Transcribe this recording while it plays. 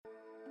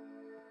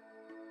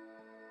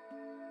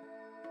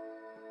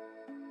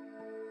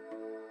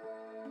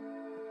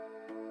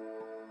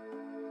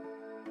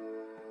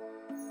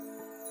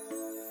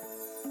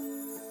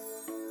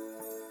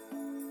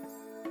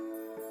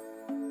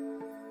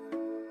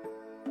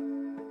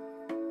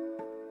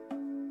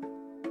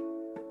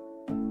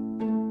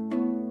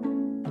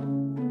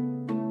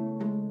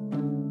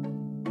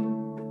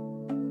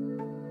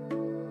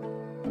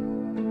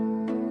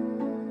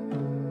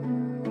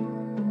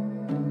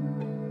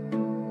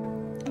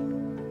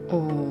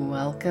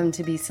Welcome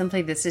to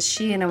BeSimply. This is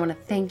She, and I want to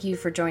thank you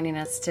for joining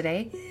us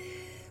today.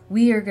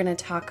 We are going to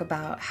talk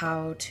about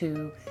how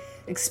to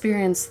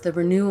experience the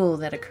renewal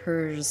that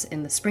occurs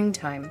in the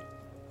springtime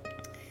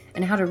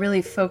and how to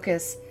really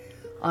focus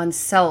on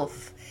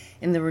self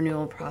in the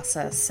renewal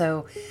process.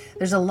 So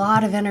there's a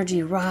lot of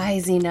energy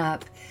rising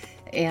up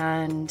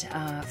and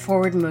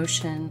forward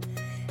motion,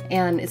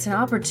 and it's an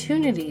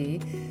opportunity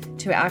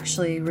to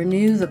actually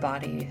renew the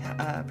body,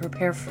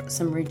 prepare for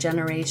some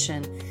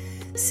regeneration,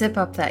 sip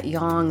up that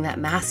yang, that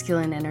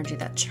masculine energy,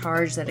 that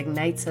charge that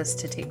ignites us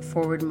to take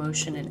forward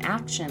motion and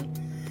action,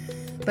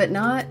 but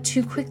not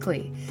too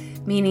quickly,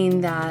 meaning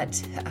that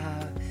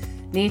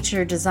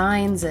nature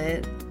designs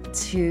it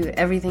to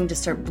everything to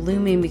start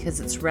blooming because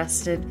it's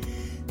rested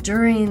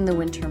during the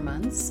winter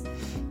months.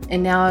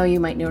 And now you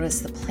might notice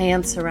the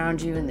plants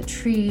around you and the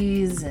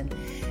trees and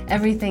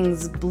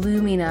everything's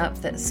blooming up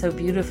that's so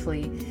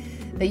beautifully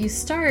that you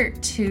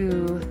start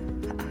to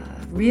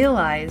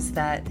realize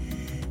that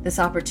this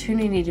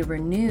opportunity to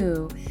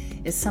renew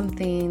is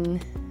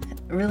something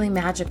really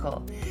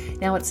magical.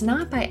 Now, it's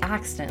not by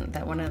accident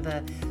that one of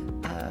the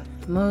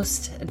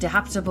most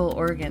adaptable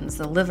organs,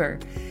 the liver,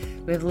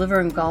 we have liver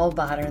and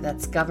gallbladder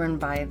that's governed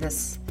by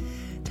this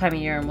time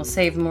of year, and we'll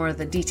save more of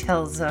the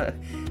details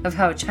of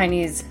how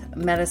Chinese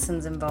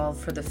medicine's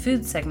involved for the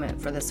food segment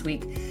for this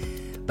week.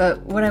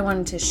 But what I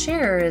wanted to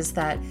share is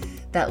that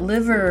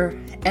liver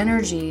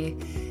energy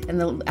and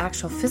the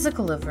actual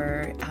physical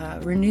liver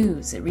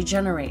renews, it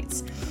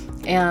regenerates,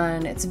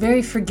 and it's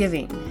very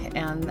forgiving.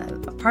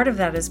 And a part of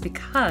that is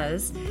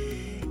because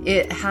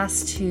it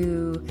has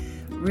to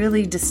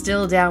really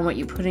distill down what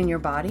you put in your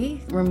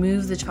body,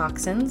 remove the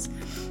toxins,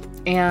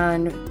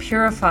 and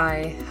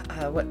purify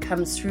what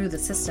comes through the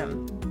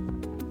system.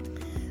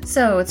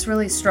 So it's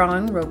really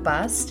strong,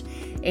 robust,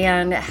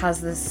 and it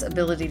has this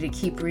ability to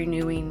keep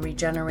renewing,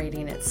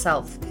 regenerating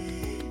itself.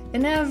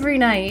 And every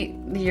night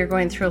you're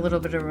going through a little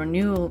bit of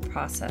renewal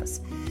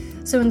process.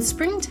 So in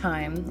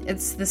springtime,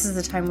 this is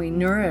the time we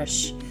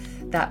nourish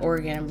that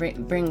organ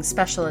and bring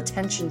special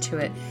attention to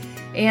it.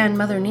 And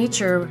Mother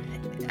Nature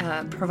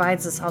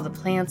provides us all the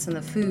plants and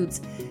the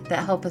foods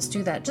that help us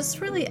do that, just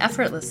really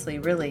effortlessly,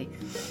 really.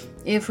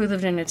 If we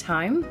lived in a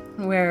time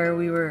where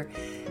we were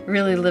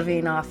really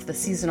living off the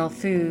seasonal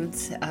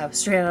foods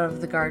straight out of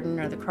the garden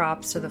or the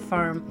crops or the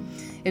farm,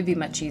 it'd be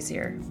much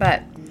easier.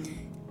 But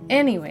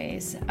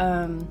anyways,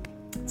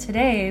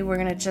 today we're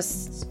going to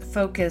just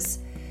focus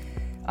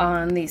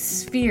on these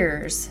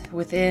spheres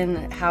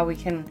within how we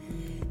can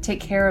take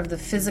care of the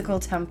physical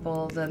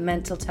temple, the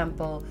mental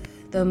temple,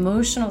 the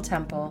emotional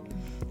temple,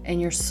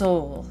 and your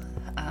soul,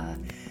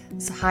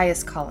 its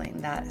highest calling,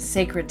 that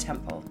sacred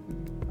temple.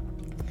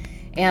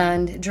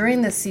 And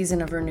during this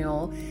season of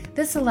renewal,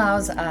 this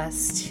allows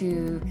us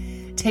to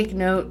take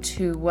note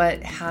to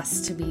what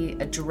has to be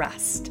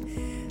addressed.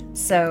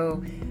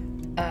 So,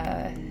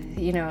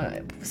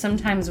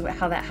 sometimes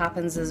how that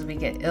happens is we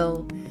get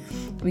ill,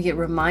 we get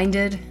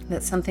reminded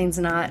that something's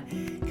not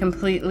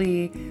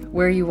completely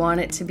where you want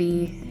it to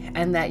be,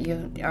 and that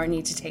you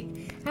need to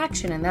take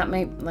action. And that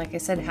might, like I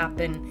said,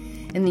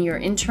 happen in your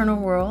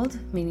internal world,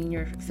 meaning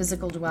your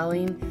physical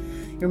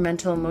dwelling, your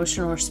mental,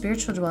 emotional, or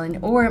spiritual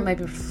dwelling, or it might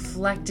be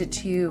reflected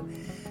to you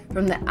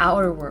from the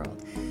outer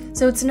world.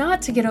 So it's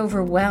not to get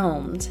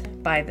overwhelmed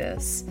by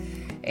this,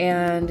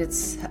 and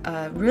it's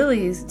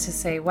really to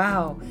say,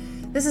 wow,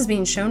 this is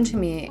being shown to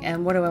me,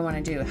 and what do I want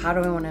to do? How do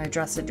I want to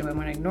address it? Do I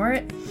want to ignore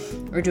it,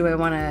 or do I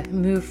want to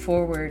move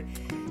forward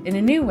in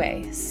a new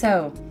way?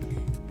 So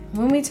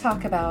when we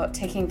talk about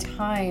taking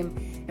time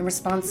and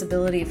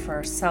responsibility for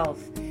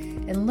ourselves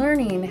and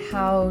learning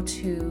how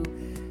to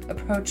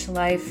approach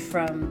life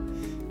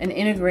from an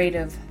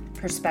integrative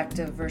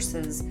perspective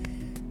versus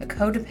a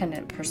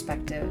codependent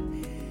perspective,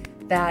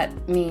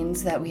 that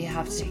means that we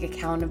have to take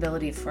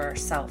accountability for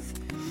ourselves.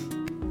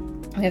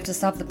 We have to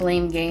stop the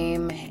blame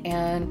game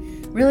and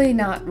really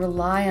not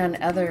rely on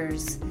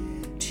others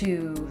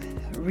to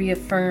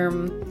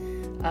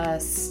reaffirm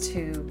us,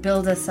 to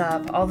build us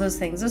up, all those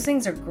things. Those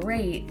things are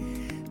great,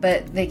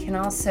 but they can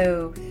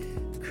also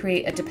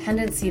create a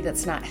dependency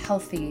that's not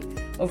healthy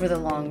over the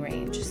long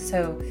range.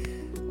 So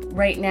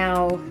right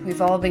now,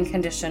 we've all been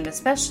conditioned,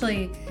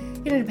 especially,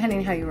 depending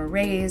on how you were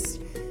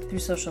raised, through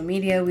social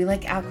media. We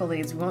like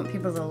accolades. We want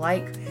people to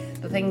like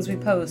the things we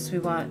post. We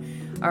want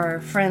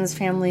our friends,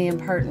 family, and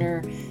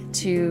partner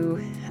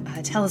to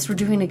tell us we're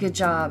doing a good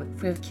job.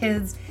 If we have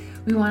kids,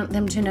 we want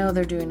them to know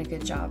they're doing a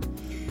good job.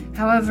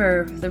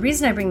 However, the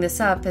reason I bring this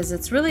up is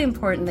it's really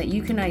important that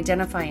you can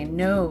identify and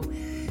know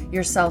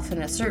yourself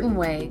in a certain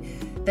way,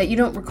 that you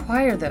don't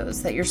require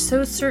those, that you're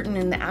so certain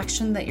in the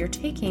action that you're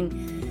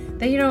taking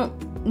that you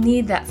don't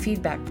need that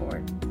feedback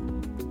board.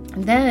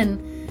 And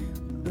then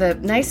the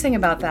nice thing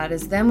about that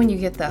is then when you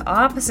get the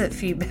opposite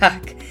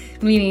feedback,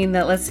 meaning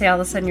that let's say all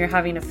of a sudden you're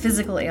having a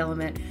physical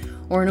ailment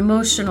or an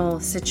emotional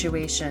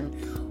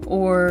situation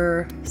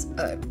or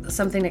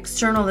something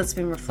external that's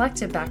been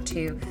reflected back to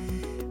you,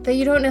 that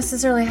you don't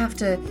necessarily have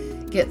to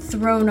get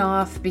thrown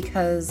off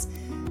because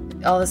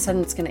all of a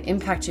sudden it's going to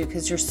impact you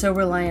because you're so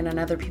reliant on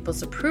other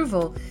people's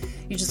approval.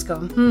 You just go,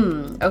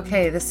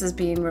 okay, this is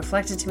being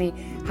reflected to me.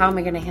 How am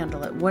I going to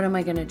handle it? What am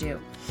I going to do?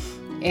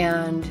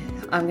 And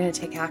I'm going to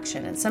take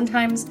action. And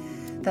sometimes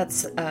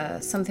that's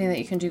something that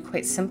you can do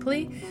quite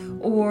simply,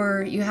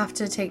 or you have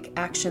to take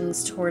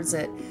actions towards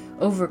it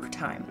over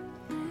time.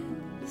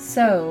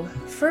 So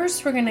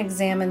first we're going to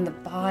examine the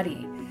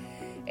body.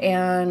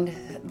 And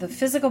the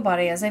physical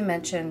body, as I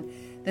mentioned,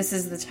 this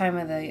is the time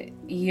of the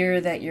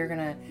year that you're going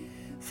to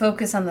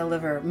focus on the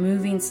liver,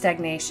 moving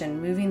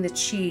stagnation, moving the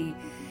chi,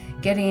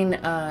 getting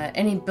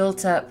any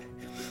built up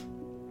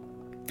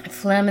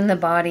phlegm in the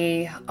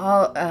body,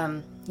 all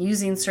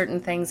using certain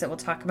things that we'll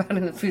talk about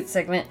in the food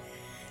segment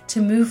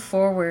to move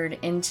forward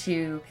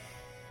into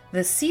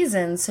the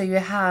season, so you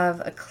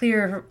have a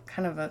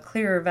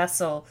clearer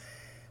vessel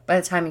by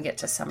the time you get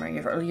to summer.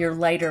 You're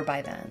lighter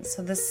by then.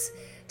 So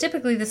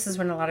typically this is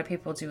when a lot of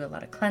people do a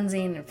lot of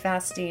cleansing and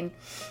fasting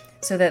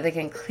so that they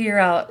can clear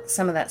out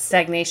some of that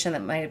stagnation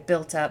that might have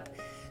built up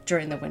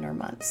during the winter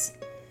months.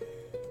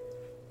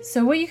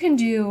 So what you can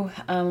do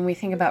when we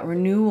think about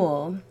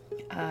renewal,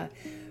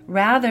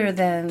 rather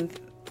than,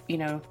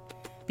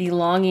 be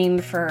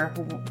longing for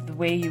the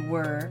way you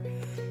were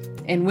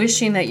and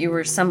wishing that you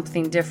were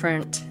something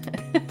different,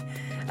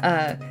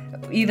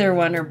 either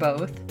one or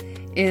both,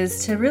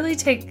 is to really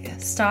take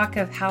stock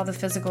of how the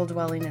physical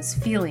dwelling is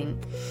feeling.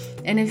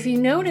 And if you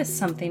notice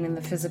something in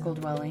the physical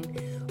dwelling,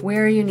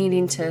 where are you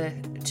needing to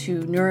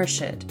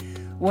nourish it?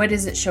 What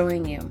is it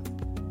showing you?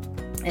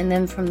 And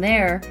then from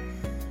there,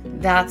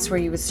 that's where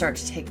you would start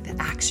to take the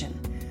action.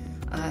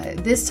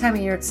 This time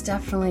of year, it's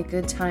definitely a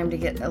good time to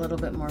get a little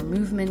bit more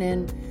movement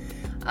in,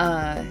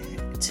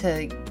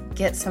 to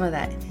get some of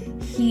that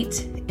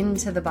heat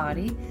into the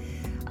body.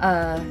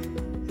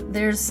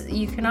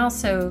 You can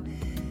also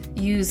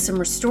use some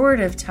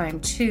restorative time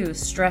too,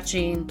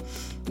 stretching,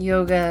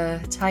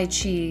 yoga, tai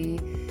chi,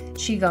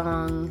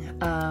 qigong.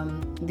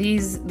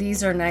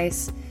 These are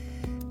nice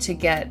to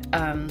get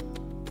the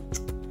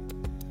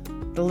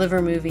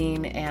liver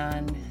moving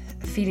and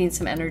feeding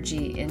some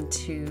energy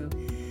into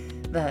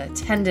the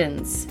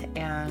tendons,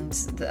 and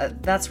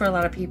that's where a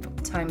lot of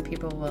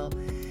people will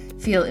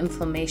feel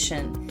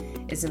inflammation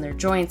is in their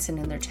joints and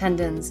in their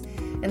tendons.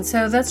 And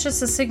so that's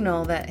just a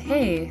signal that,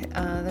 hey,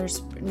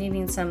 there's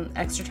needing some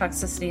extra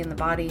toxicity in the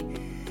body,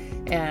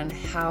 and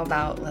how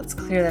about let's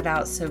clear that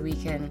out so we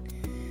can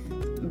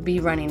be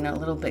running a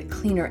little bit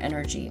cleaner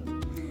energy.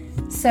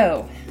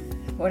 So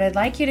what I'd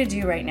like you to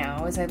do right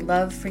now is I'd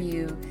love for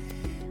you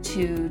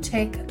to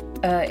take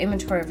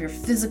inventory of your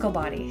physical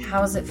body.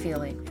 How is it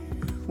feeling?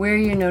 Where are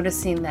you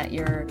noticing that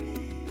you're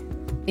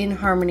in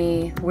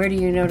harmony? Where do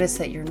you notice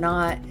that you're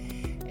not?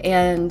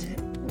 And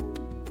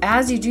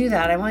as you do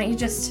that, I want you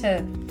just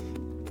to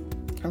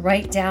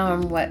write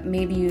down what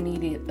maybe you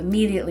need to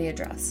immediately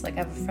address. Like I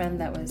have a friend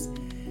that was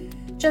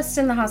just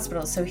in the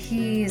hospital, so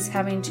he's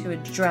having to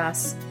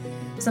address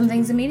some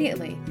things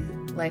immediately.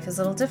 Life is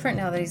a little different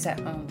now that he's at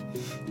home.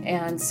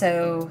 And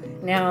so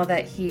now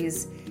that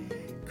he's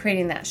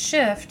creating that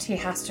shift, he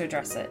has to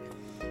address it.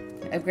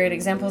 A great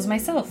example is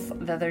myself.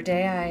 The other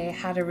day I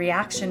had a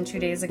reaction 2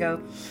 days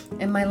ago,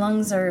 and my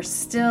lungs are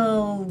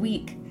still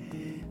weak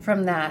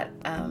from that,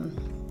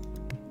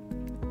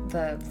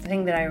 the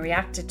thing that I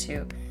reacted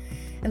to.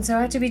 And so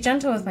I had to be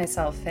gentle with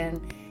myself.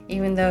 And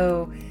even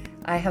though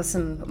I have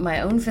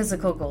my own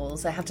physical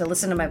goals, I have to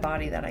listen to my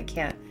body that I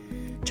can't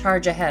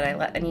charge ahead.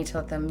 I need to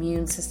let the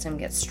immune system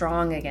get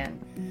strong again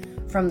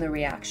from the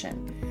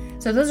reaction.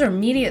 So those are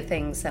immediate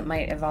things that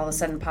might have all of a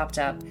sudden popped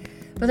up,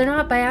 but they're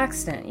not by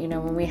accident.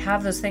 When we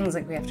have those things,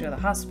 like we have to go to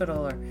the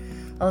hospital, or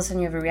all of a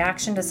sudden you have a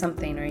reaction to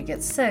something, or you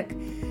get sick,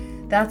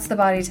 that's the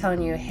body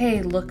telling you,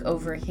 hey, look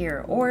over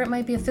here. Or it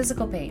might be a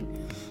physical pain.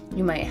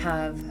 You might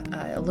have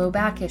a low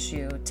back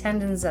issue,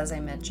 tendons, as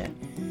I mentioned.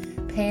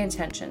 Pay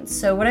attention.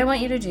 So what I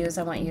want you to do is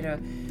I want you to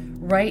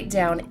write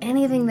down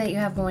anything that you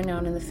have going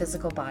on in the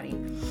physical body.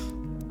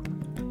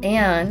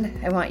 And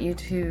I want you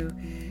to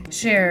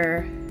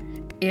share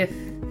if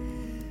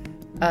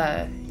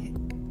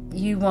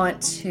you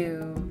want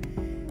to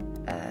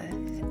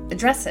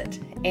address it,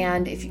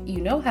 and if you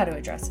know how to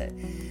address it.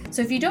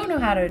 So if you don't know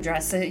how to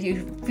address it,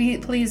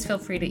 please feel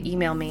free to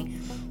email me.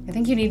 I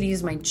think you need to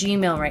use my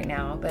Gmail right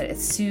now, but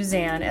it's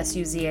Suzanne,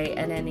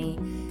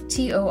 SUZANNETORO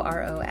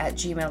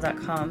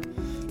 @gmail.com.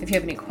 If you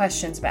have any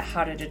questions about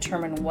how to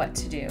determine what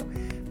to do,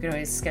 you can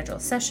always schedule a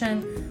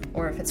session,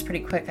 or if it's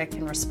pretty quick, I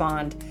can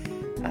respond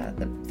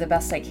the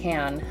best I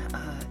can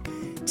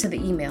to the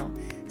email.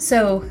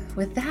 So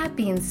with that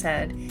being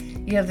said,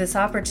 you have this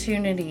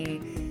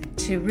opportunity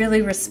to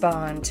really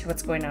respond to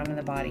what's going on in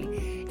the body.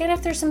 And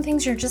if there's some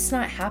things you're just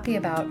not happy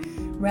about,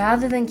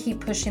 rather than keep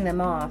pushing them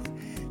off,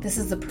 this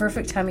is the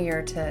perfect time of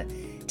year to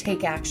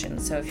take action.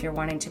 So if you're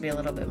wanting to be a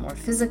little bit more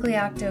physically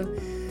active,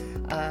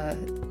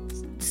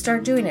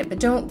 start doing it, but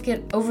don't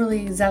get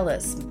overly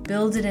zealous.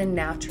 Build it in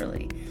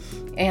naturally,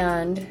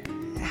 and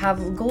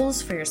have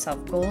goals for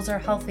yourself. Goals are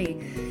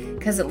healthy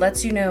because it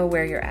lets you know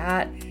where you're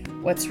at,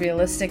 what's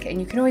realistic, and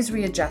you can always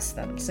readjust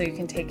them. So you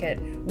can take it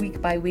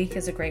week by week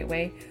is a great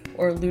way,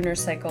 or lunar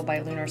cycle by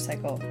lunar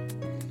cycle,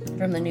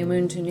 from the new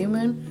moon to new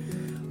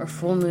moon or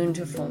full moon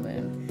to full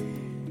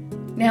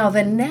moon. Now,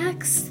 the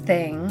next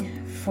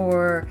thing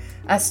for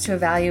us to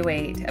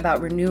evaluate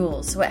about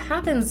renewal, so what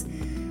happens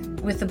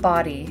with the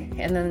body,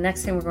 and then the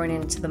next thing we're going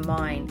into the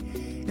mind,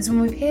 is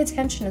when we pay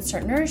attention and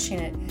start nourishing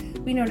it,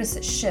 we notice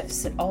it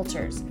shifts, it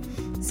alters.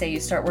 Say you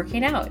start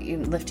working out, you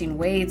lifting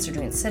weights or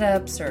doing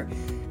sit-ups or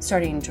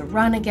starting to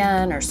run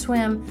again or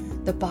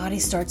swim, the body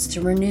starts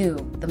to renew,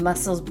 the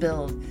muscles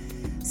build.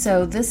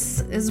 So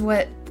this is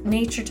what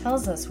nature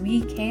tells us.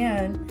 We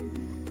can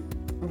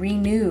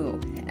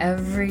renew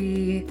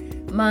every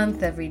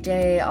month, every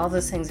day, all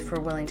those things if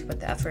we're willing to put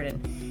the effort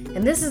in.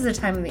 And this is the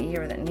time of the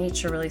year that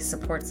nature really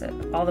supports it.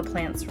 All the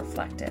plants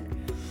reflect it.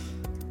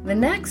 The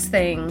next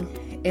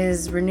thing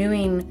is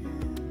renewing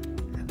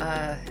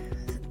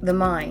the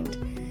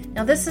mind.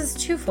 Now this is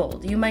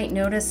twofold. You might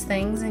notice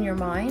things in your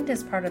mind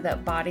as part of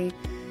that body,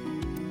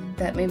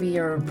 that maybe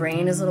your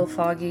brain is a little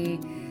foggy,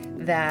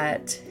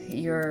 that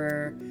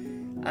you're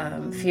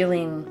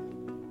feeling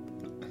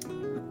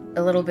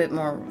a little bit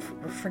more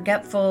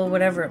forgetful,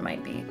 whatever it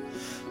might be.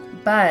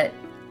 But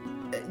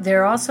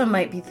there also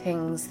might be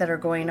things that are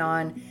going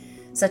on,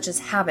 such as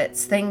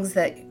habits, things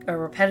that are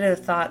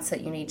repetitive thoughts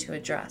that you need to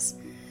address.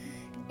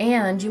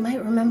 And you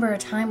might remember a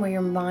time where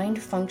your mind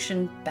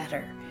functioned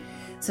better.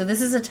 So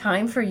this is a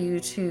time for you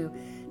to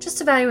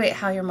just evaluate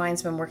how your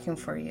mind's been working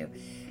for you.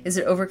 Is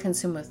it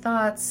overconsumed with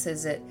thoughts?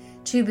 Is it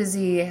too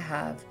busy?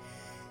 Have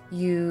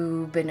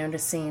you been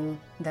noticing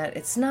that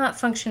it's not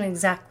functioning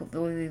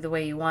exactly the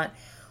way you want?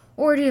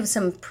 Or do you have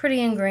some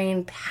pretty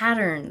ingrained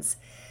patterns,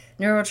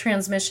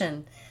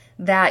 neurotransmission,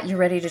 that you're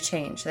ready to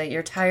change, that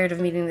you're tired of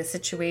meeting the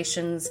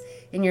situations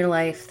in your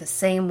life the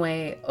same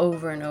way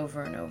over and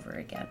over and over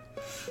again?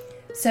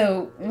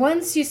 So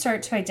once you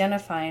start to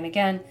identify, and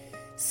again,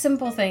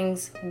 simple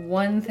things,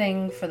 one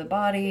thing for the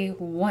body,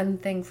 one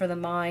thing for the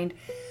mind.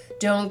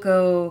 Don't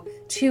go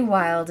too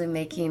wild in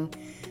making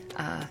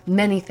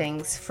many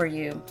things for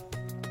you.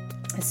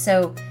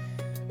 So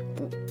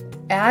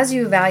as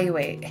you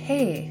evaluate,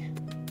 hey,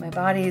 my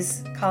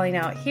body's calling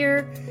out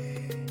here,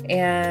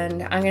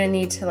 and I'm going to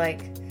need to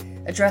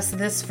address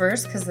this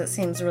first because that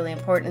seems really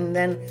important, and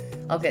then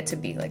I'll get to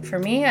B. For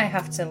me, I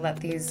have to let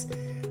these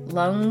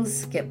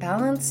lungs get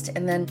balanced,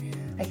 and then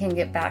I can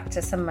get back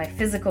to some of my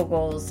physical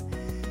goals.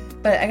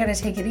 But I got to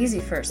take it easy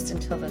first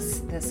until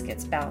this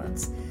gets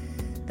balanced.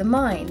 The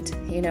mind,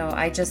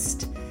 I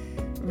just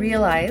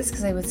realized,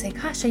 because I would say,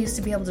 gosh, I used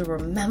to be able to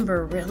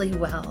remember really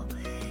well.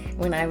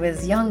 When I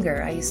was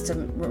younger, I used to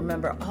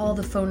remember all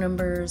the phone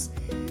numbers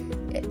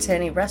to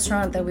any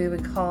restaurant that we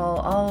would call,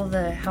 all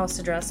the house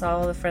address,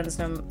 all the friends'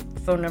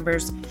 phone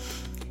numbers.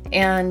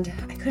 And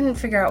I couldn't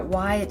figure out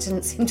why it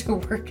didn't seem to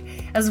work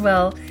as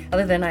well,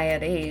 other than I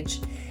had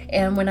aged.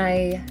 And when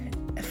I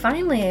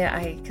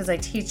finally, because I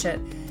teach at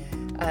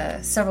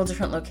several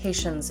different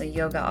locations, a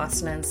yoga,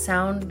 asana, and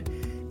sound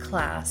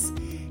class,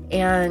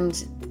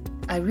 and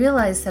I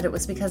realized that it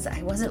was because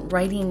I wasn't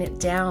writing it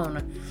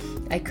down.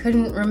 I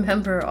couldn't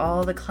remember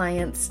all the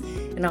clients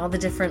in all the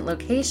different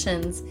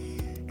locations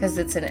because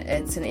it's an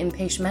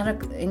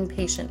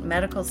inpatient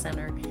medical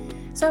center.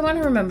 So I want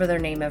to remember their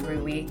name every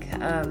week.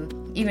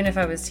 Even if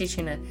I was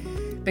teaching a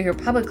bigger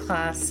public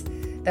class,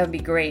 that would be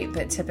great,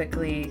 but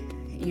typically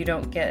you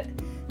don't get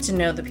to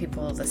know the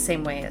people the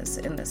same way as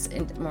in this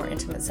more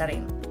intimate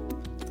setting.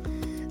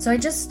 So I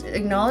just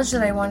acknowledged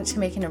that I wanted to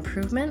make an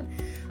improvement.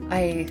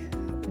 I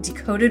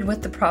decoded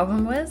what the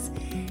problem was,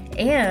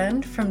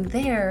 and from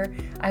there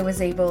I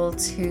was able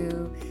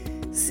to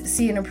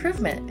see an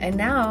improvement. And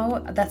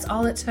now that's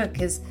all it took,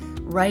 is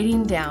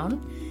writing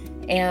down,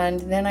 and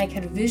then I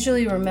could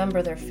visually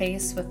remember their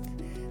face with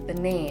the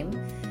name.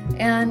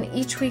 And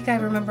each week I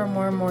remember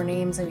more and more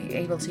names and be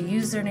able to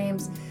use their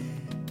names.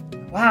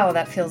 Wow,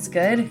 that feels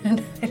good.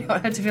 And I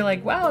don't have to feel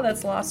like, wow,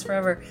 that's lost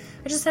forever.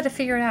 I just had to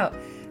figure it out.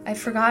 I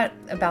forgot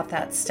about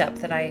that step,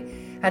 that I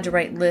had to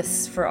write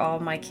lists for all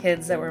my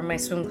kids that were in my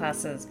swim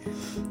classes.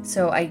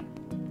 So I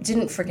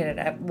didn't forget it.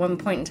 At one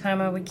point in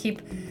time, I would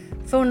keep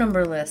phone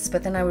number lists,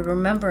 but then I would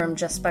remember them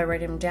just by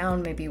writing them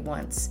down maybe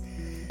once.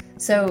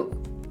 So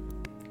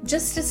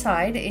just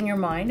decide in your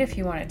mind if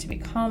you want it to be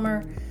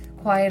calmer,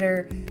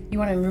 quieter, you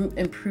want to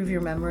improve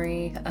your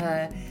memory,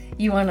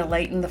 you want to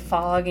lighten the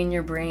fog in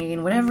your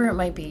brain, whatever it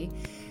might be.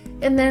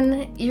 And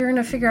then you're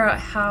going to figure out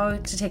how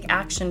to take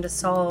action to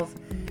solve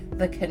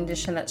the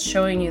condition that's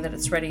showing you that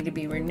it's ready to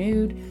be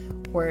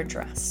renewed or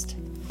addressed.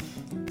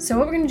 So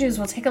what we're going to do is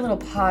we'll take a little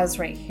pause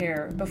right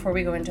here before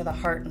we go into the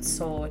heart and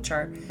soul, which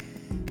are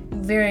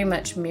very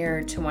much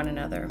mirrored to one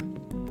another.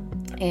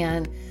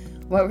 And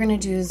what we're going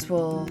to do is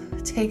we'll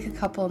take a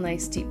couple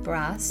nice deep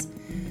breaths,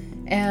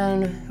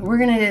 and we're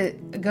going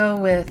to go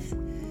with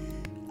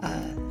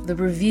the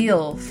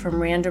reveal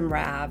from Random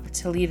Rab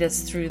to lead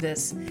us through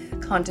this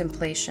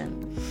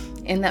contemplation.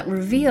 And that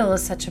reveal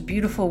is such a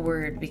beautiful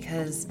word,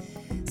 because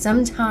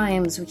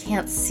sometimes we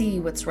can't see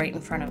what's right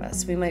in front of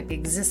us. We might be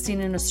existing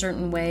in a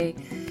certain way,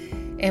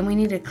 and we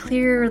need to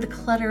clear the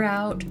clutter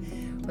out,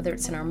 whether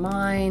it's in our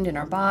mind, in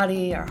our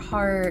body, our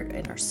heart,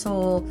 and our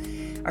soul.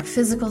 our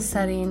physical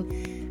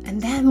setting,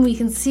 and then we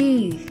can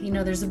see,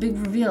 there's a big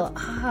reveal.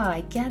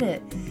 I get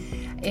it.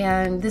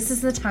 And this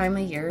is the time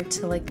of year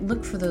to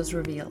look for those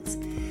reveals.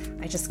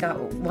 I just got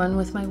one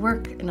with my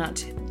work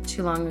not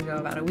too long ago,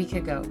 about a week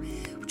ago,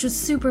 which was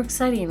super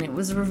exciting. It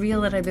was a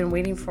reveal that I've been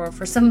waiting for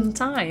some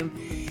time,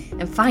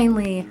 and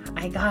finally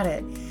I got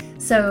it.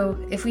 So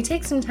if we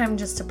take some time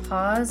just to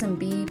pause and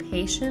be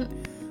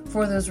patient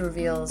for those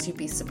reveals, you'd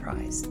be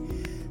surprised.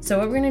 So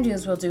what we're going to do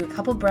is we'll do a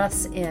couple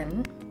breaths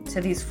in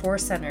to these 4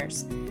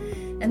 centers,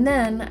 and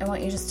then I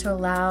want you just to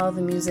allow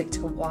the music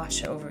to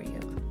wash over you.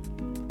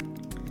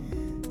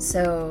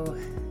 So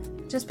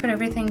just put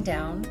everything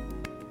down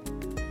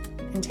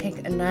and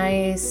take a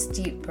nice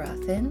deep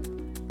breath in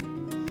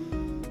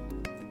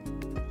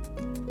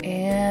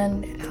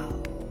and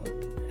out.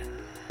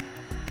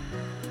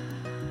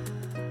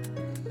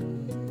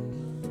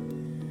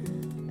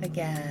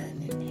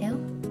 Again, inhale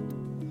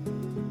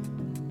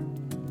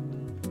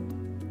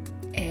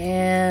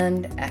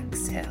and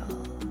exhale.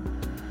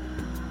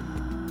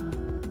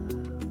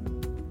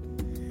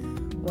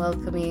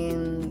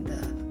 Welcoming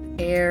the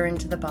air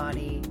into the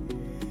body.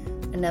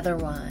 Another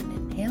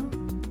one, inhale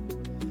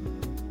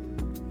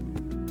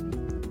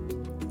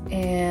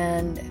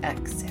and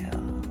exhale.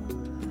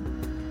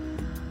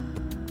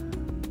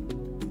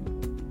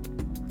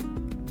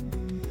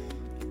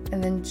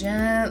 And then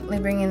gently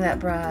bringing that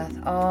breath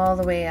all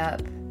the way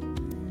up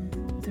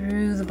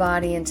through the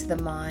body into the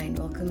mind,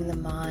 welcoming the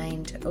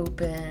mind to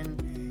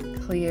open,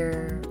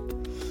 clear,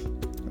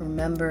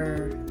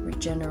 remember,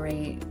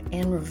 regenerate,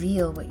 and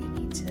reveal what you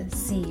need to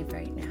see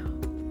right now.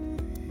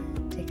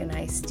 Take a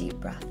nice deep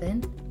breath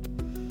in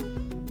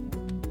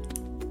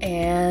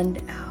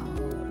and out.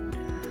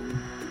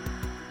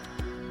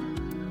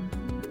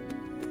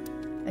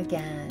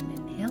 Again,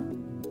 inhale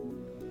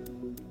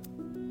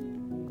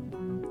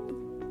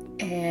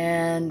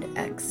and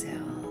exhale.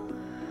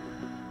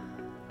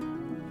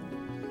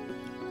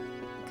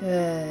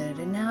 Good.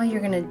 And now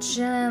you're going to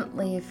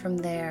gently from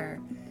there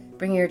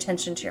bring your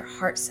attention to your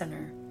heart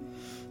center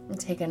and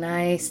take a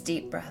nice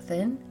deep breath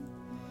in.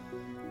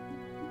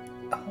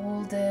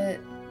 Hold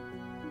it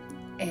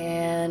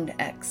and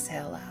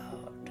exhale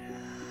out.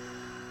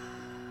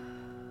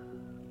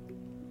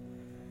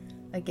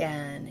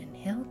 Again,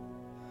 inhale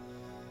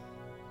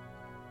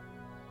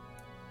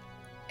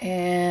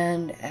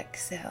and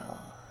exhale.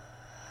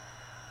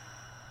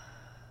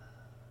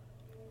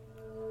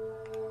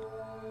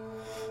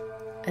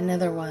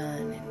 Another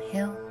one,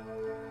 inhale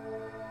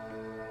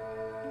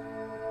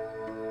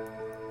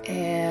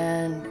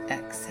and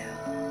exhale.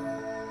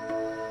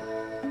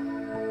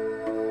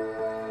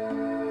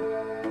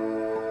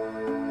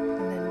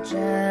 And then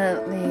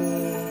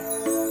gently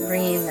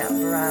bringing that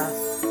breath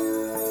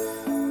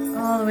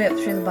all the way up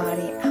through the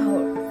body,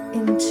 out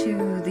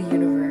into the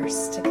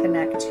universe to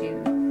connect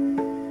to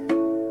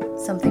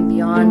something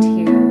beyond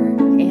here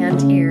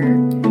and here,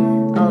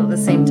 all at the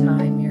same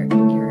time. Your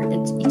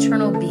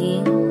eternal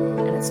being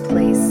and its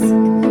place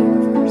in the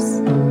universe.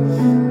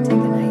 Take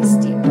a nice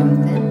deep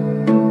breath in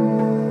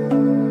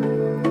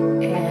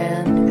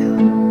and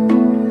out.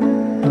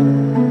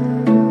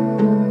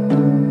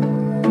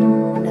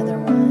 Another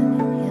one,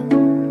 inhale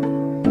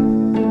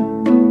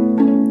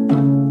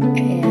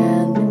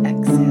and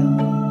exhale.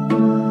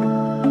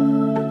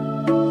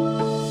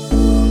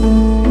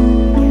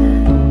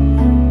 Again,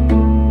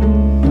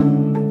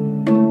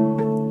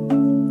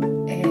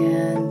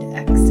 and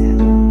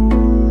exhale.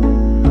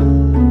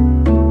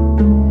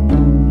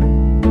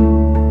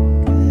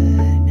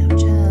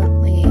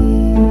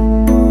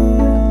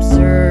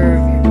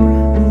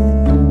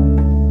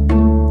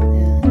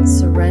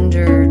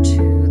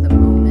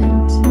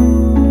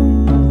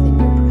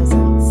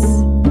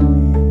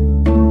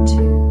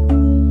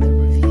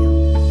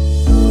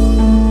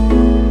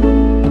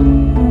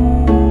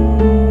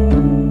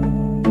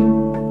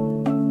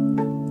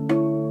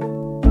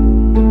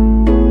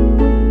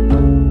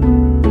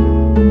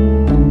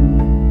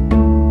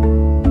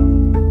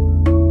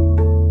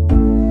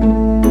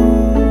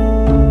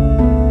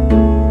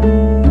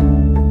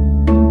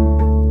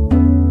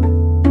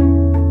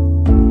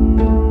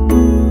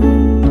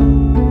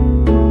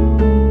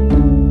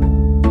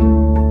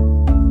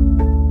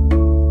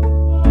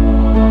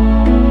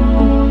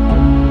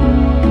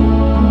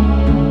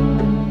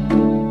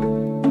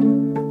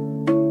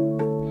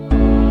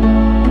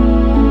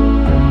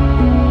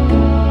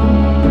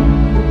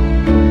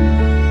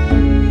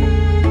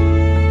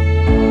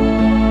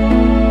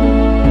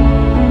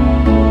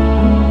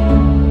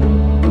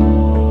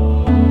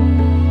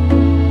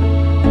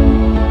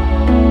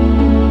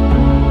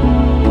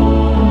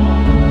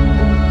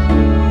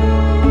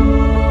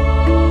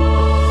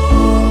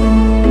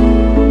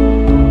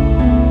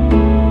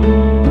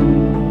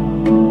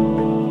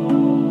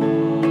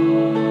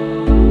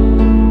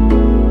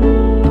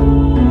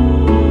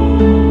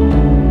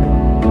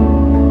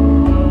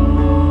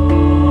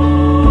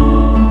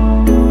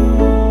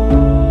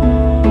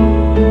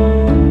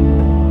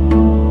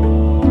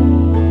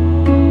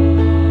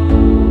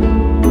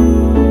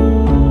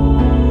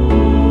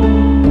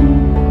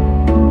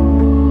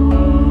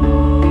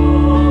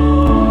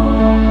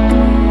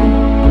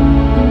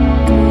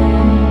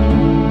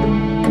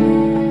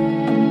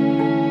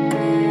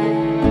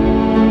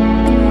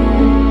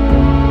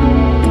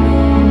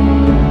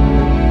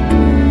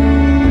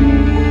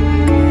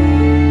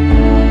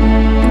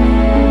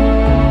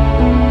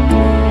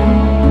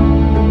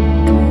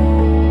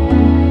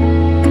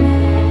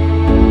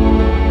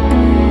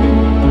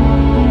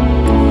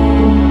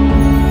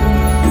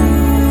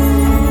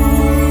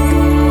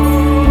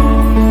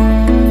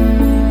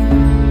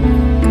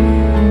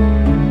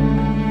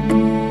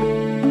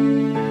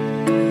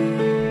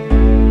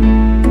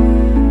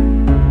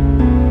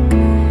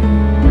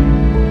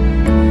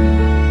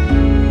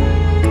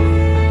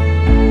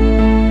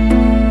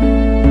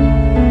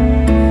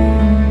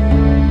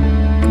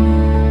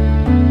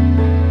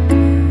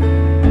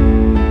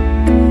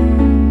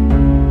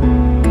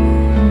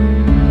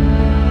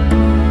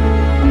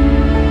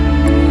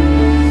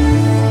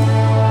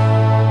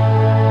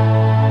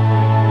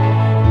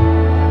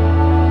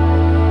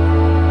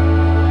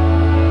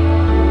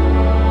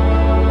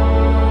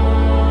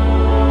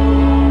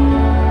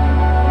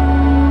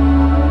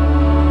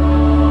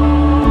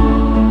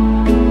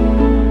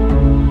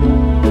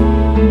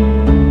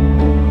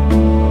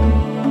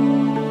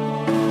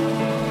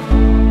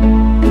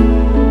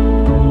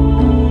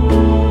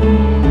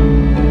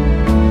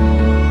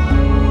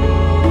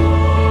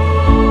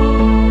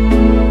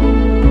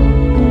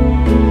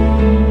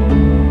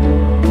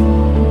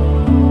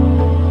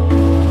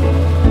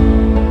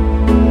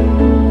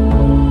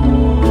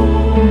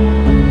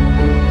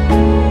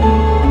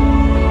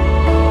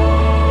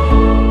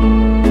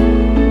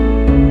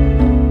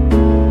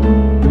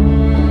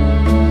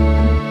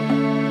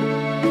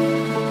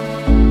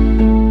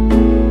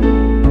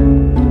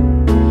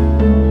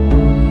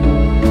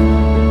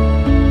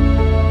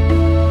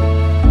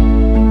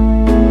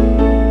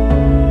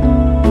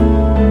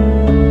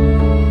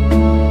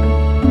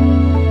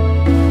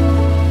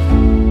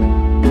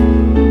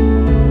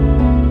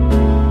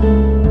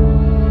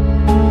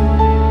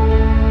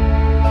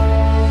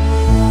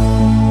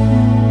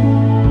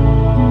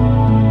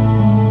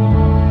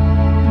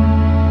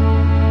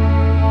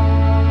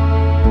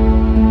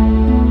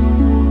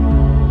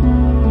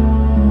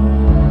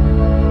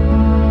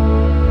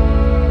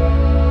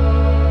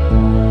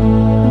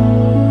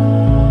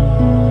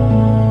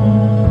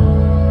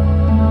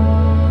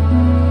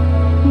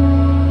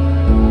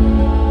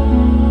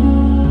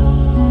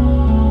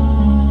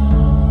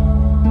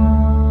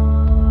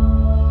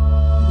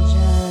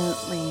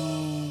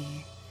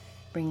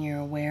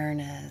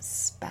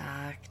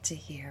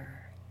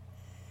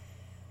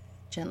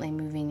 Gently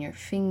moving your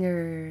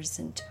fingers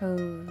and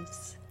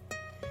toes.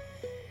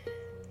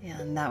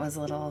 And that was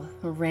a little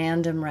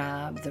random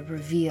rab, the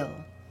reveal.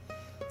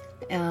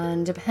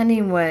 And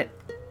depending what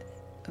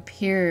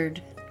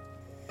appeared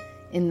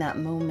in that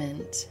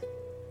moment,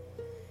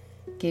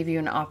 gave you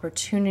an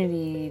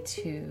opportunity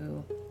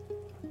to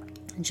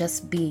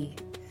just be.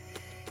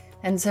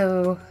 And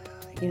so,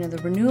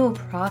 the renewal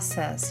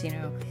process,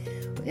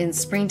 in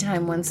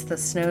springtime, once the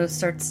snow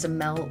starts to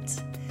melt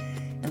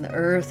and the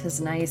earth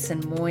is nice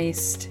and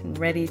moist and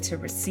ready to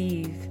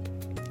receive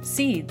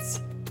seeds,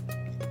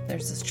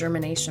 there's this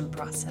germination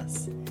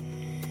process.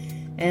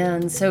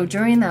 And so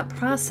during that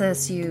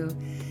process, you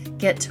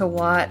get to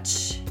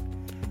watch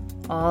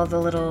all the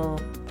little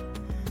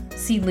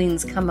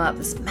seedlings come up,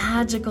 this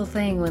magical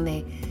thing when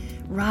they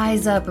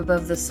rise up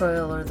above the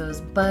soil, or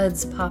those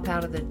buds pop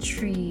out of the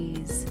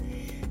trees,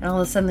 and all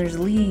of a sudden there's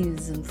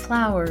leaves and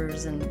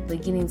flowers and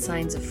beginning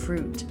signs of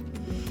fruit.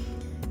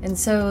 And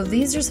so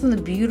these are some of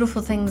the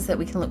beautiful things that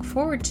we can look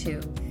forward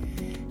to.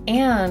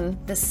 And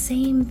the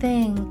same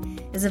thing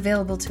is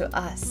available to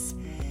us.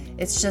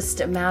 It's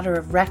just a matter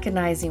of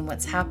recognizing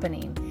what's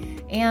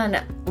happening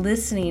and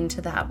listening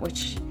to that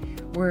which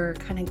we're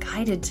kind of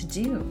guided to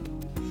do.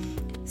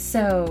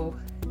 So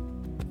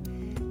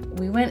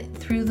we went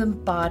through the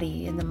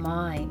body and the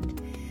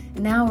mind.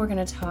 Now we're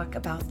going to talk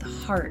about the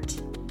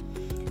heart.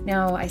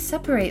 Now, I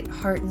separate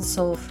heart and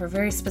soul for a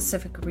very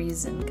specific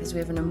reason, because we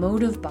have an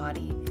emotive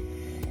body,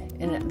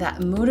 and that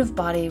emotive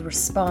body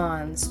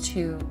responds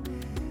to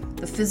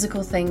the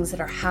physical things that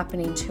are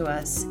happening to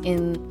us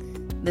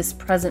in this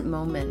present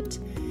moment.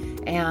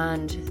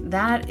 And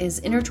that is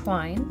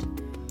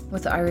intertwined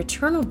with our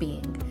eternal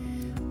being,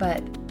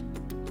 but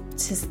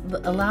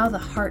to allow the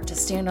heart to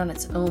stand on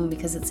its own,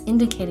 because it's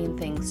indicating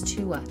things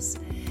to us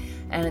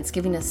and it's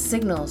giving us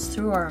signals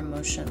through our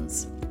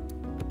emotions.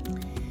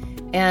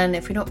 And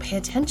if we don't pay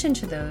attention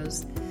to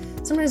those,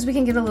 sometimes we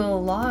can get a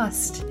little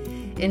lost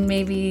in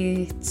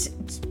maybe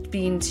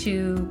being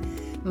too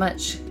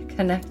much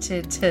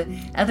connected to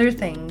other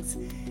things,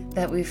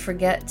 that we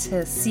forget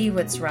to see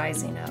what's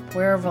rising up,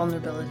 where our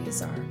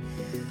vulnerabilities are,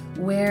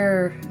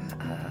 where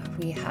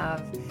we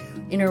have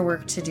inner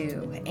work to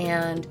do,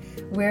 and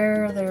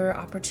where there are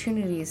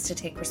opportunities to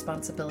take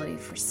responsibility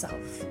for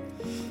self.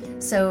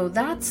 So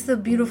that's the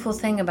beautiful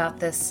thing about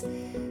this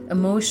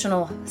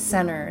emotional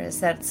center, is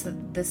that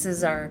this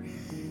is our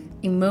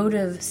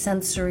emotive,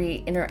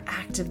 sensory,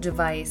 interactive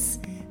device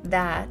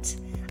that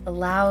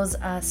allows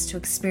us to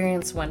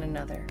experience one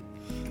another.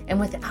 And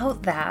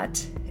without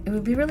that, it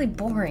would be really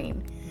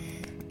boring.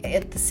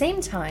 At the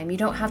same time, you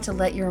don't have to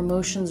let your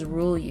emotions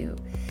rule you.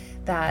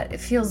 That it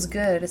feels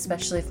good,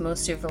 especially if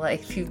most of your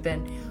life you've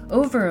been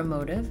over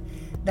emotive,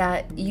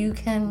 that you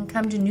can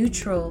come to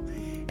neutral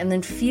and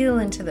then feel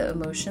into the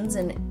emotions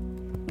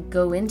and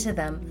go into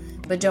them,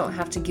 but don't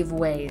have to give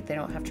way. They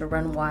don't have to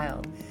run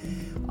wild.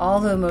 All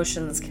the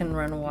emotions can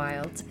run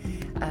wild.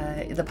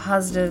 The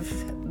positive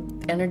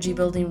energy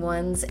building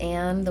ones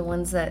and the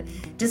ones that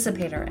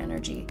dissipate our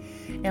energy.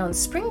 Now in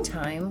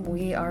springtime,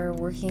 we are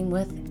working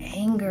with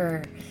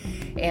anger.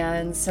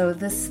 And so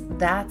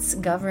that's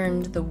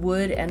governed the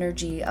wood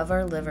energy of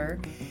our liver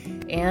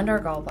and our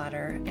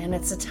gallbladder. And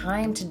it's a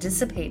time to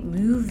dissipate,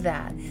 move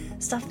that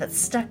stuff that's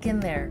stuck in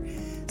there.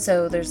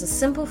 So there's a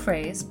simple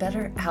phrase,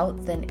 better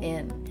out than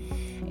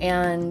in.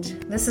 And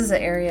this is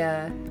an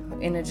area,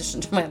 in addition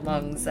to my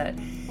lungs, that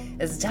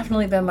has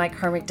definitely been my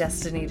karmic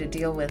destiny to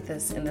deal with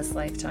this in this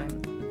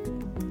lifetime.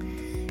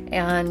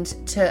 And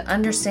to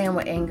understand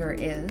what anger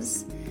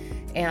is,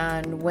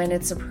 and when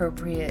it's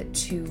appropriate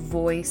to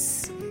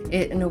voice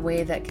it in a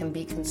way that can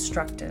be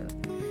constructive,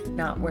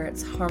 not where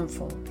it's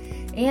harmful.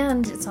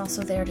 And it's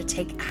also there to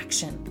take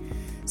action.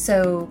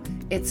 So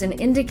it's an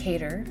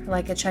indicator,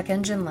 like a check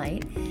engine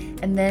light,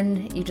 and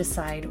then you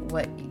decide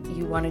what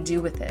you want to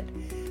do with it.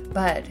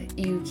 But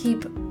you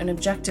keep an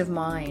objective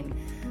mind,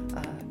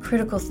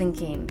 critical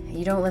thinking.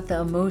 You don't let the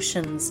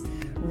emotions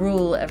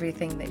rule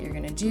everything that you're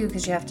going to do,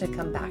 because you have to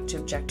come back to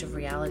objective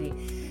reality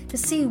to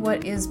see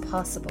what is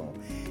possible.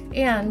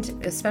 And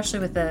especially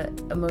with the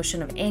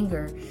emotion of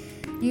anger,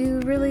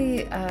 you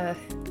really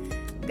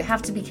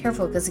have to be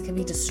careful, because it can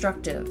be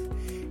destructive.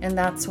 And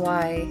that's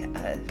why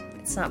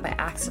it's not by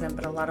accident,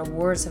 but a lot of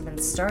wars have been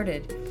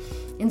started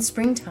in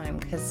springtime,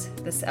 because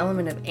this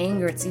element of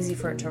anger, it's easy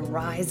for it to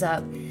rise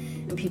up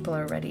and people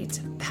are ready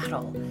to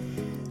battle.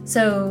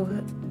 So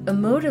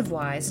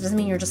emotive-wise, it doesn't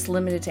mean you're just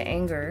limited to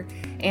anger.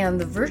 And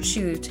the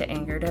virtue to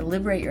anger, to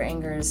liberate your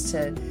anger, is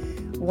to,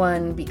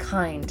 one, be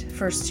kind,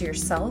 first to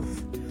yourself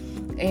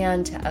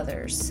and to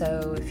others.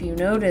 So if you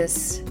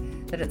notice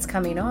that it's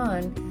coming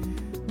on,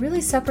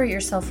 really separate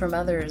yourself from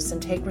others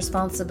and take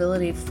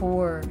responsibility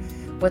for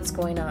what's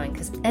going on.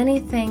 Because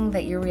anything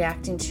that you're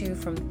reacting to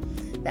from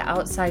the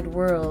outside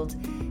world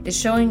is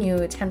showing you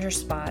a tender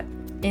spot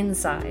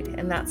inside,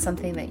 and that's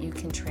something that you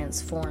can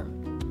transform.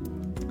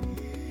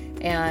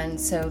 And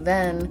so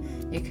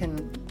then you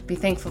can be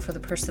thankful for the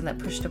person that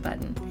pushed a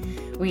button.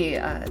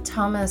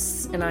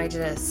 Thomas and I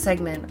did a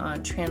segment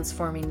on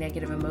transforming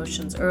negative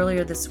emotions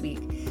earlier this week,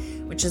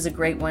 which is a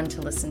great one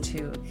to listen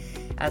to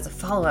as a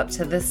follow-up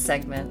to this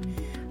segment.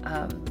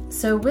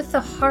 So with the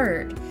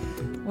heart,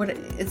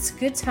 it's a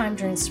good time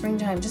during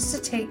springtime just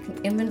to take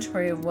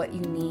inventory of what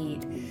you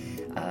need,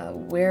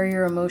 where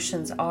your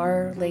emotions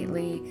are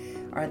lately.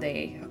 Are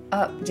they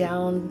up,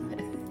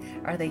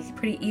 down? Are they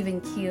pretty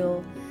even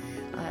keel?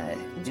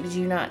 Do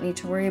you not need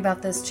to worry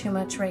about this too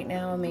much right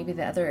now? Maybe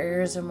the other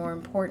areas are more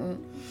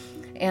important.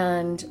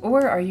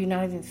 Or are you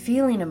not even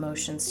feeling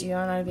emotions? Do you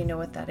not even know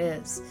what that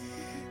is?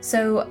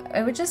 So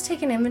I would just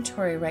take an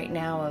inventory right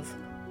now of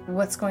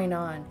what's going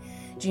on.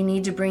 Do you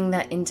need to bring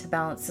that into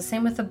balance? The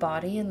same with the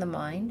body and the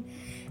mind.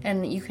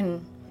 And you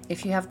can,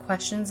 if you have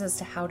questions as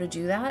to how to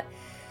do that,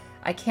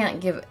 I can't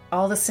give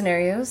all the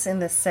scenarios in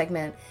this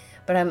segment,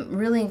 but I'm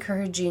really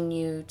encouraging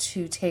you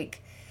to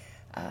take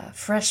a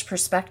fresh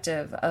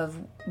perspective of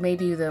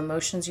maybe the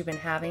emotions you've been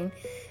having,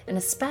 and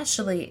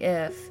especially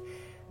if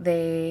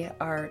they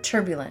are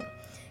turbulent.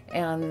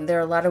 And there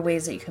are a lot of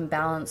ways that you can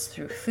balance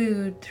through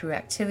food, through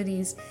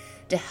activities,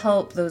 to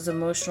help those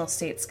emotional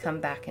states come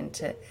back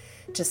into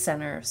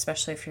center,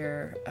 especially if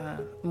you're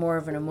more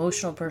of an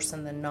emotional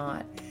person than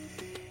not.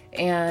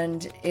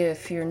 And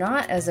if you're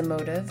not as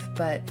emotive,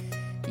 but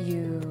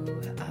you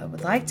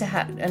would like to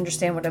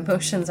understand what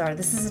emotions are,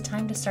 this is a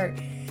time to start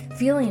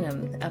feeling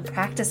them,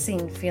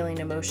 practicing feeling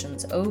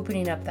emotions,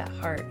 opening up that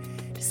heart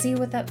to see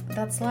what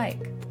that's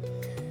like.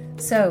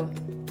 So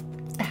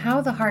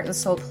how the heart and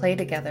soul play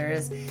together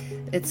is,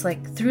 it's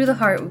like through the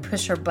heart we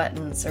push our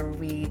buttons, or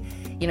we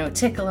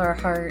tickle our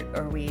heart,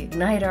 or we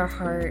ignite our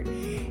heart,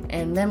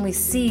 and then we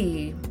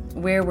see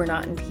where we're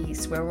not in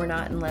peace, where we're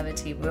not in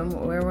levity,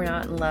 where we're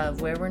not in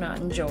love, where we're not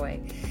in joy.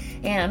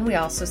 And we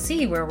also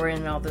see where we're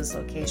in all those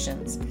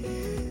locations.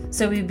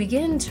 So we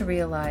begin to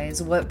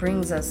realize what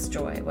brings us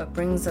joy, what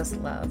brings us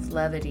love,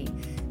 levity,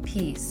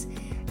 peace,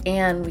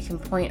 and we can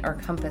point our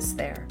compass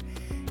there.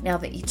 Now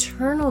the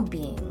eternal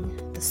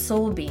being, the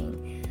soul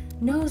being,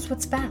 knows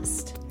what's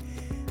best.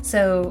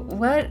 So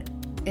what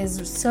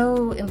is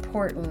so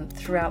important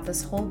throughout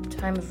this whole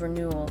time of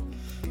renewal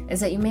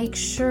is that you make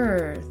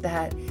sure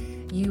that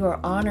you are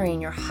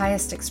honoring your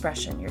highest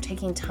expression. You're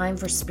taking time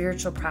for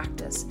spiritual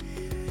practice.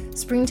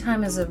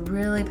 Springtime is a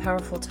really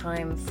powerful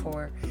time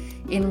for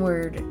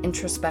inward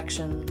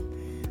introspection.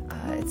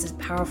 It's a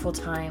powerful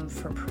time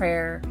for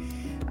prayer.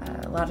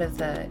 A lot of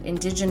the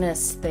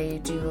indigenous, they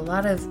do a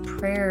lot of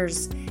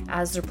prayers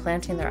as they're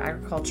planting their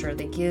agriculture.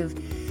 They give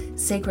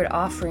sacred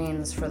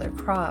offerings for their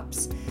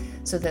crops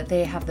so that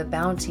they have the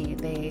bounty.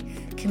 They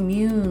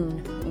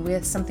commune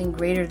with something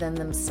greater than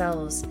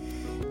themselves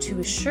to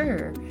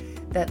assure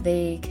that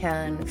they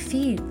can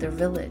feed their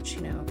village.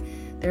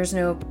 There's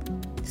no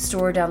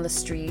store down the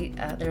street.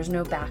 There's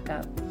no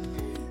backup.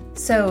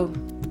 So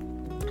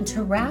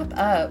to wrap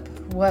up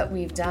what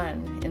we've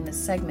done in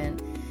this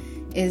segment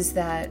is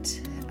that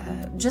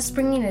just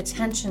bringing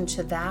attention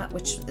to that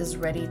which is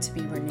ready to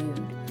be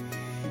renewed.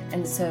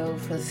 And so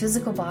for the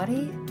physical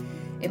body,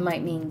 it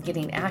might mean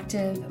getting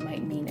active, it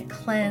might mean a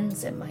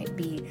cleanse, it might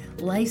be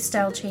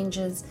lifestyle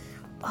changes.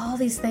 All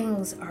these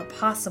things are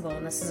possible,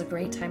 and this is a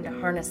great time to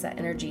harness that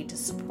energy to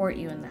support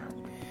you in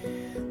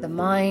that. The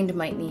mind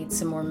might need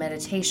some more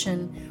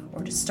meditation,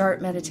 or to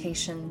start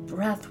meditation,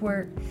 breath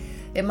work.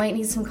 It might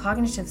need some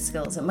cognitive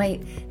skills. It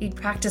might need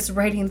practice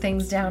writing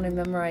things down and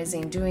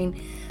memorizing, doing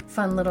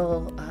fun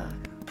little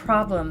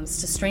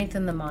problems to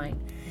strengthen the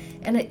mind.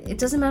 And it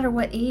doesn't matter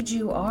what age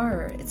you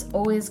are. It's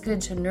always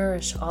good to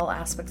nourish all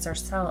aspects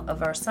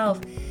of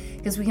ourself,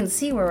 because we can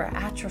see where we're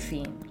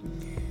atrophying.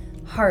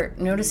 Heart,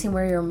 noticing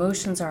where your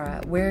emotions are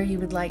at, where you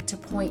would like to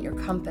point your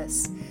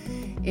compass.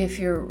 If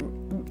you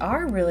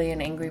are really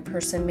an angry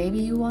person, maybe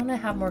you want to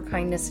have more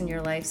kindness in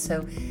your life,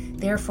 so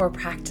therefore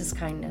practice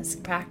kindness,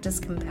 practice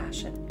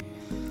compassion.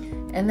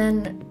 And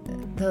then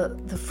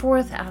the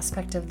fourth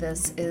aspect of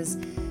this is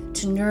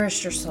to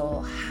nourish your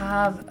soul.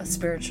 Have a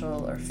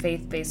spiritual or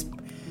faith-based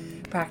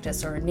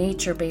practice or a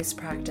nature-based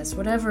practice,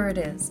 whatever it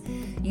is,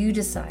 you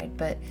decide.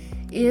 But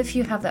if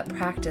you have that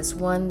practice,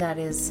 one that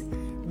is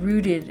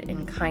rooted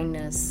in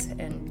kindness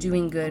and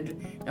doing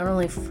good, not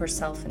only for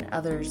self and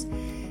others,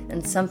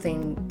 and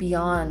something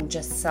beyond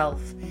just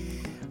self,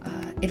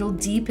 it'll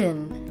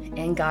deepen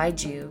and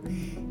guide you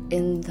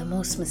in the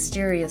most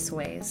mysterious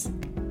ways.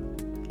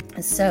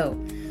 So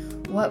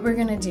what we're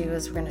going to do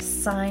is we're going to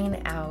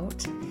sign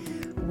out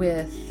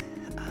with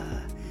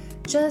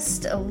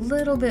just a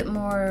little bit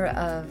more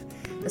of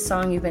the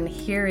song you've been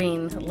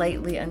hearing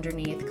lately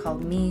underneath,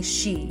 called Me,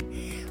 She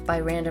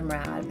by Random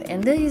Rad.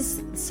 And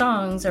these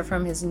songs are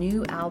from his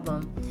new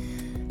album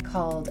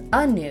called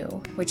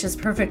ReNew, which is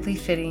perfectly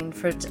fitting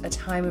for a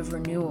time of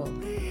renewal.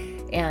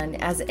 And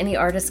as any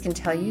artist can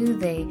tell you,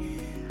 they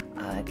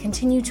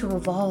continue to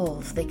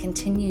evolve. They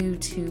continue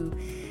to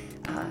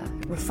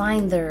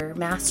refine their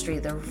mastery,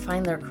 they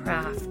refine their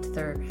craft,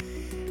 their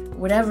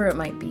whatever it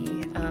might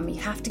be. You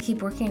have to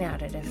keep working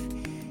at it. If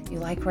you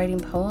like writing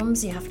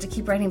poems, you have to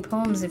keep writing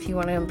poems if you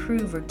want to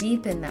improve or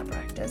deepen that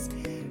practice.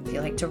 If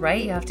you like to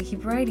write, you have to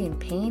keep writing.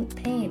 Paint,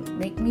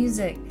 make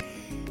music.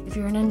 If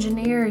you're an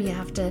engineer, you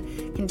have to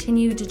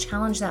continue to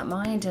challenge that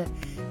mind to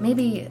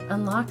maybe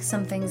unlock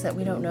some things that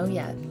we don't know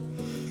yet.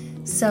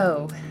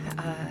 So,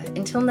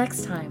 until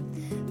next time,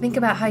 think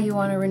about how you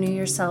want to renew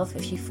yourself.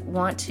 If you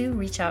want to,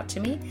 reach out to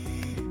me.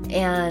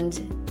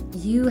 And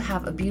you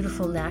have a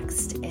beautiful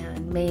next,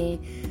 and may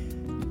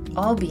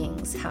all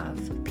beings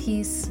have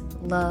peace,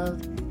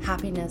 love,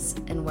 happiness,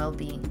 and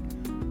well-being.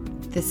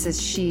 This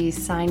is she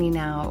signing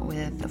out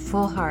with a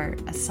full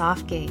heart, a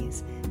soft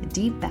gaze, a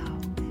deep bow,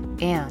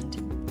 and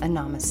a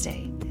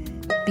namaste.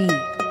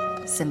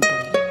 Be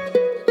simply.